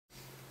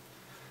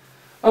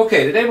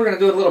Okay, today we're going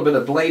to do a little bit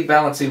of blade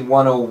balancing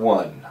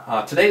 101.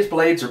 Today's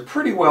blades are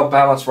pretty well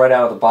balanced right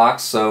out of the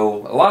box,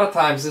 so a lot of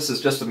times this is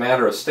just a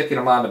matter of sticking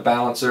them on the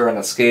balancer and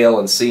a scale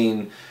and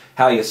seeing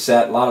how you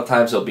set. A lot of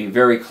times they'll be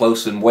very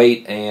close in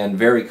weight and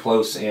very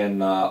close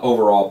in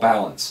overall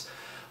balance.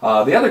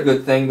 The other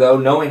good thing though,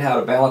 knowing how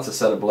to balance a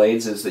set of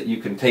blades, is that you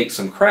can take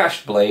some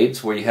crashed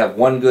blades where you have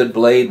one good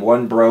blade,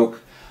 one broke.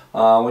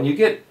 When you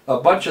get a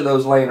bunch of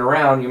those laying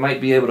around, you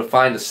might be able to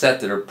find a set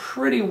that are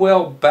pretty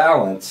well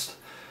balanced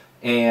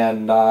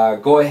and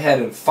go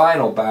ahead and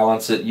final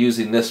balance it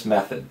using this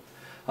method.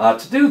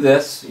 To do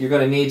this, you're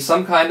going to need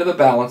some kind of a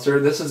balancer.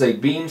 This is a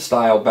beam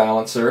style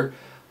balancer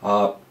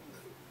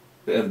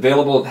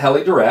available at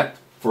Heli Direct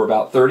for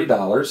about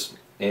 $30,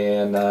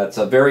 and it's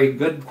a very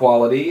good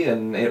quality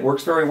and it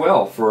works very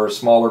well for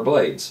smaller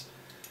blades.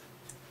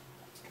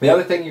 The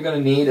other thing you're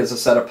going to need is a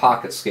set of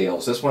pocket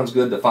scales. This one's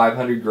good to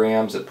 500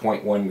 grams at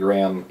 0.1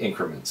 gram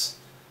increments.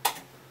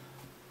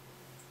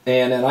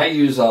 And then I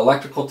use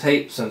electrical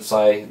tape since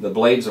the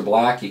blades are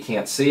black, you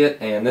can't see it,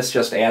 and this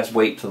just adds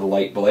weight to the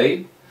light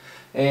blade.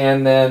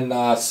 And then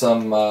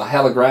some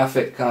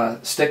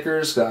holographic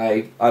stickers.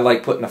 I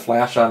like putting a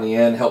flash on the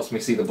end, helps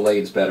me see the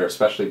blades better,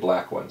 especially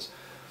black ones.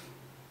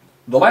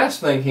 The last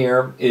thing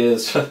here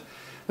is,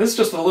 this is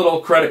just a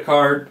little credit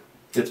card.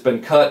 It's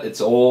been cut,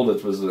 it's old,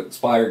 it was an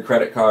expired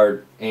credit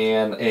card,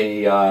 and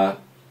a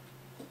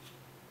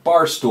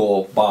bar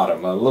stool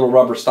bottom, a little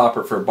rubber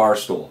stopper for a bar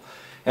stool.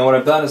 And what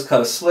I've done is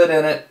cut a slit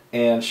in it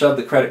and shoved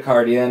the credit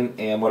card in,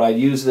 and what I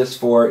use this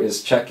for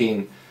is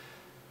checking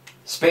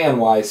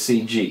span-wise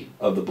CG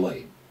of the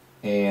blade.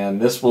 And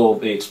this will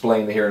be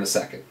explained here in a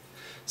second.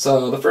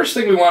 So the first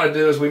thing we want to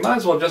do is we might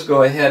as well just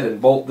go ahead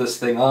and bolt this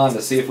thing on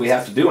to see if we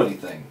have to do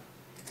anything.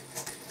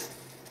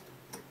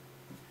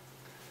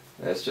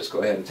 Let's just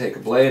go ahead and take a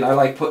blade. I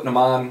like putting them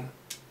on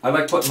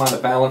the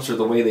balancer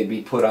the way they'd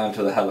be put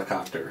onto the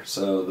helicopter.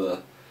 So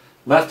the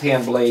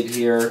left-hand blade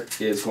here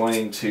is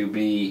going to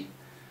be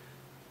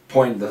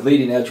the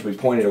leading edge will be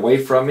pointed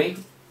away from me,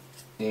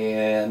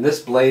 and this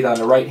blade on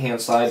the right hand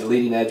side, the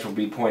leading edge will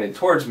be pointed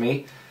towards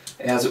me,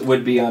 as it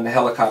would be on the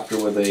helicopter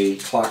with a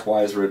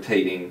clockwise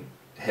rotating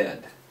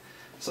head.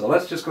 So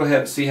let's just go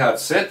ahead and see how it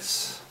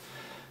sits.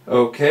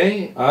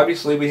 Okay,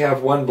 obviously we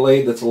have one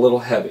blade that's a little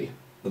heavy.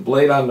 The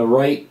blade on the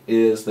right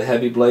is the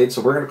heavy blade,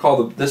 so we're going to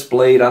call this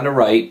blade on the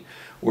right,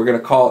 we're going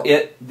to call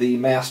it the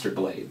master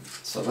blade.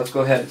 So let's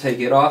go ahead and take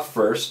it off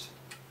first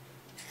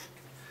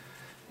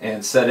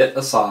and set it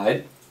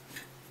aside.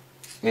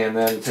 And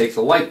then take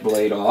the light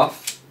blade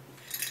off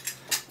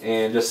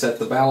and just set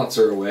the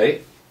balancer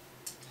away.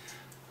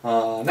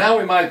 Now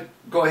we might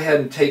go ahead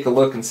and take a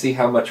look and see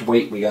how much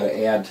weight we got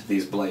to add to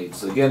these blades.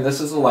 So again, this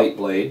is a light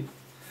blade.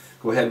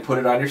 Go ahead and put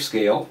it on your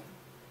scale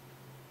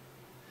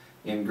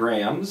in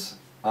grams.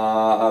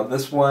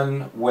 This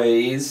one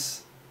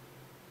weighs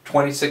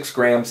 26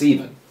 grams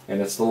even, and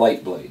it's the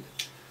light blade.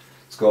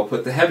 Let's go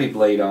put the heavy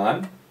blade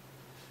on.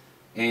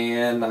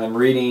 And I'm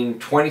reading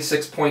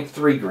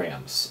 26.3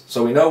 grams.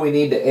 So we know we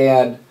need to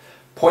add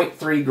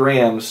 0.3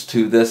 grams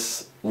to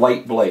this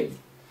light blade.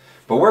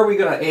 But where are we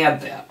going to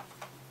add that?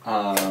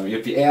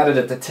 If you add it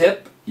at the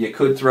tip, you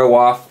could throw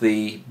off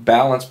the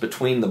balance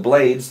between the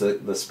blades,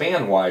 the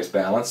span-wise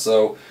balance.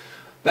 So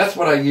that's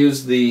what I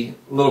use the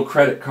little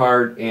credit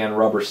card and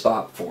rubber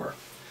stop for.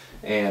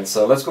 And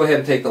so let's go ahead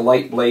and take the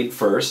light blade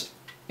first.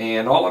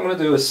 And all I'm going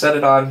to do is set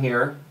it on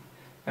here.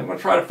 I'm going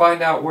to try to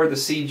find out where the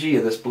CG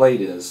of this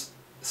blade is,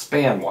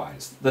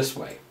 span-wise, this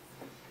way.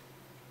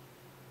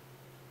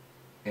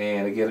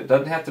 And again, it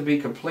doesn't have to be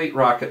complete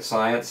rocket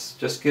science,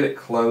 just get it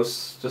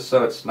close, just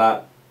so it's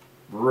not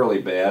really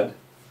bad.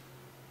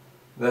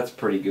 That's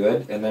pretty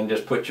good. And then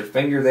just put your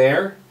finger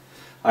there.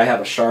 I have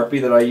a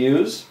Sharpie that I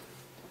use,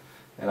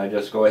 and I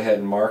just go ahead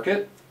and mark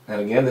it.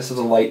 And again, this is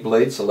a light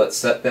blade, so let's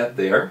set that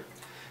there.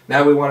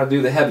 Now we want to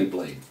do the heavy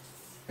blade.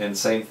 And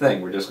same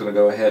thing, we're just going to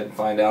go ahead and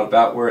find out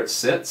about where it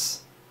sits.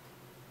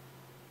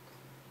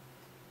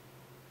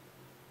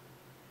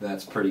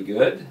 That's pretty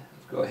good.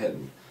 Let's go ahead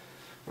and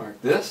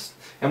mark this.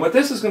 And what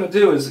this is going to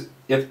do is,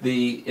 if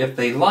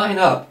they line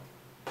up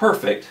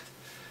perfect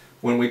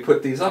when we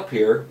put these up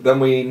here, then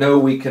we know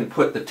we can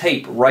put the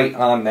tape right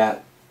on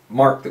that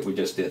mark that we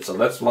just did. So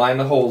let's line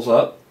the holes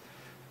up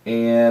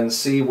and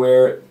see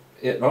where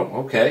it.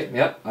 Oh, okay.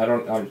 Yep. I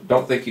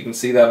don't think you can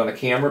see that on the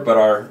camera, but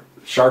our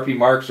Sharpie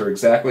marks are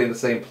exactly in the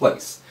same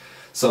place.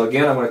 So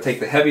again, I'm going to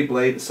take the heavy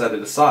blade and set it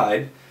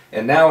aside,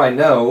 and now I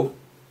know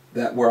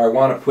that where I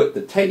want to put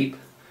the tape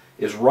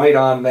is right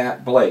on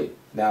that blade.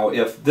 Now,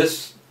 if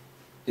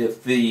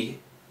the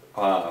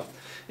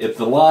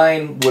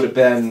line would have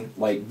been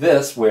like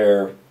this,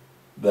 where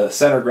the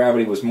center of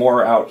gravity was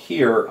more out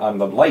here on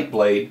the light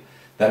blade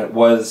than it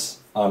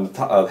was on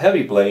the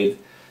heavy blade,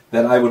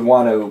 then I would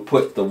want to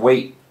put the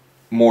weight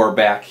more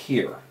back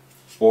here,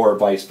 or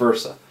vice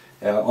versa.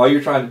 All you're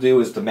trying to do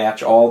is to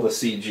match all the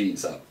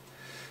CGs up.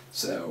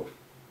 So,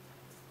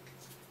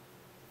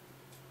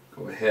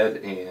 go ahead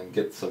and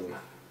get some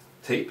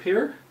tape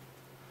here.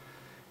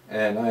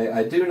 And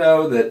I do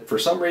know that for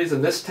some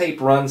reason this tape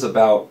runs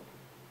about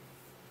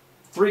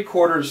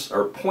 3/4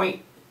 or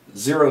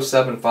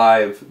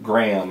 0.075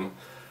 gram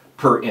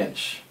per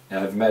inch. And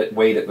I've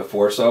weighed it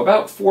before, so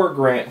about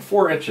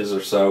 4 inches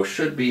or so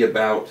should be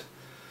about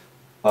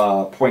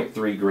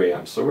 0.3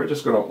 grams. So we're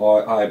just going to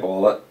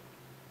eyeball it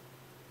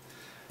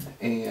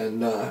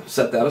and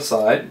set that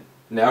aside.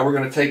 Now we're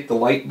going to take the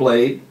light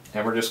blade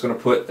and we're just going to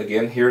put,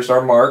 again, here's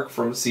our mark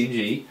from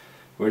CG.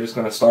 We're just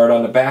going to start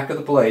on the back of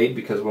the blade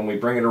because when we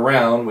bring it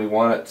around we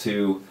want it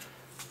to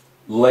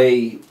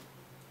lay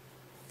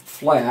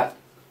flat,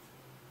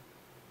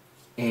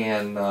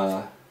 and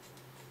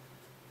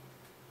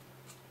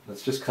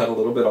let's just cut a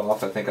little bit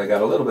off. I think I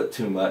got a little bit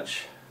too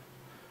much.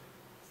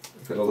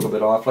 Cut a little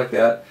bit off like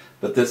that.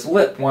 But this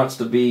lip wants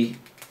to be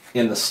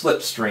in the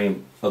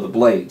slipstream of the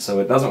blade, so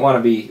it doesn't want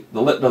to be,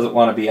 the lip doesn't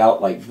want to be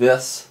out like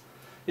this.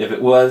 If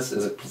it was,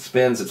 as it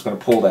spins, it's going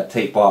to pull that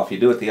tape off. You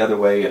do it the other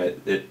way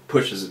and it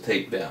pushes the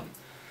tape down.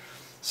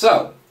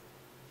 So,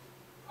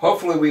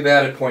 hopefully we've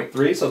added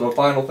 0.3, so the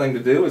final thing to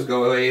do is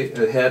go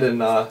ahead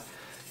and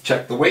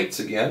check the weights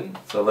again.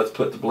 So let's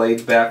put the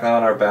blades back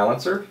on our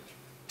balancer.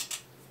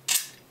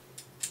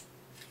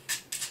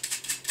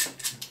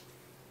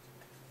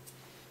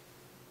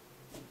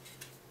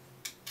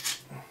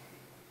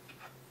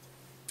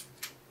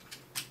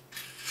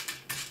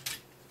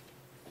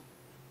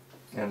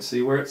 And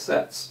see where it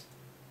sets.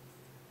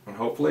 And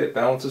hopefully it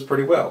balances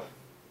pretty well.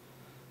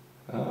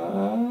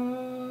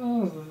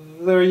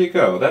 There you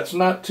go. That's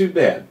not too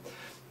bad.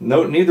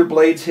 No, neither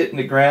blade's hitting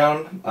the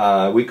ground.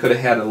 We could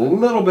have had a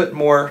little bit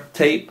more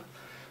tape.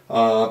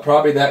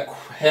 Probably that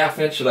 1/2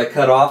 inch that I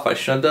cut off I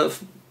shouldn't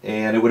have,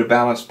 and it would have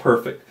balanced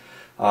perfect.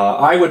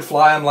 I would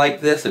fly them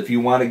like this. If you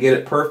want to get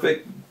it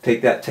perfect,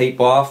 take that tape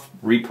off,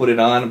 re-put it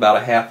on about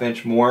a 1/2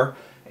 inch more,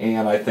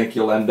 and I think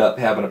you'll end up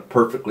having a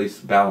perfectly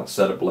balanced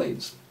set of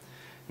blades.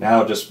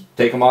 Now just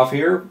take them off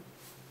here.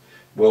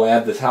 We'll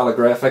add this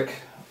holographic.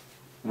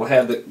 Go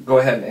ahead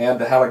and add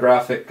the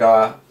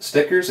holographic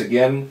stickers.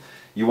 Again,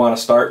 you want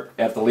to start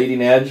at the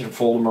leading edge and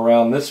fold them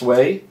around this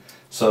way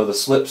so the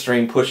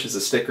slipstream pushes the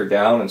sticker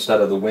down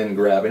instead of the wind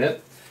grabbing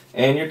it.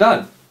 And you're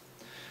done.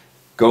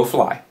 Go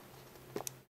fly.